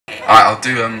Alright, I'll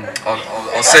do,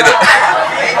 I'll say that.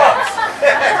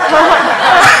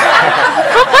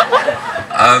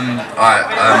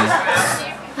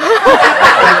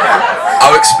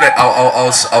 I'll explain,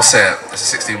 I'll say it. It's a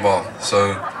 16 bar.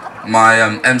 So,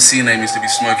 my MC name used to be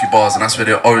Smoky Bars, and that's where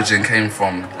the origin came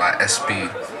from, like SB.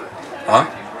 Huh?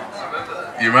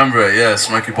 You remember it? Yeah,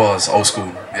 Smoky Bars, old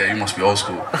school. Yeah, you must be old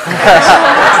school.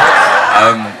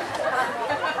 Oh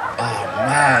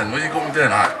man, what you got me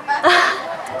doing? Alright.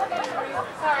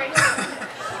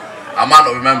 I might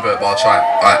not remember it, but I'll try.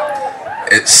 Alright.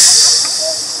 It's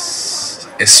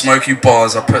Smoky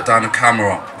Bars. I put down the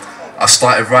camera. I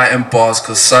started writing bars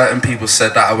because certain people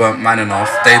said that I weren't man enough.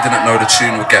 They didn't know the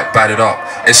tune would get batted up.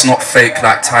 It's not fake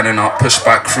like tanning up. Push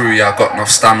back crew, yeah, I got enough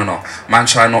stamina. Man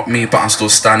try not me, but I'm still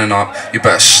standing up. You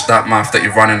better that mouth that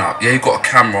you're running up. Yeah, you got a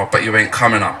camera, but you ain't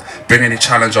coming up. Bring any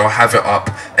challenge, I'll have it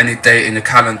up. Any day in your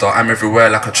calendar, I'm everywhere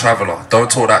like a traveller. Don't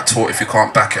talk that talk if you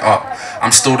can't back it up.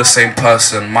 I'm still the same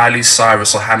person, Miley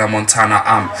Cyrus or Hannah Montana.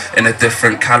 I'm in a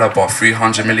different caliber,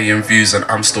 300 million views and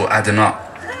I'm still adding up.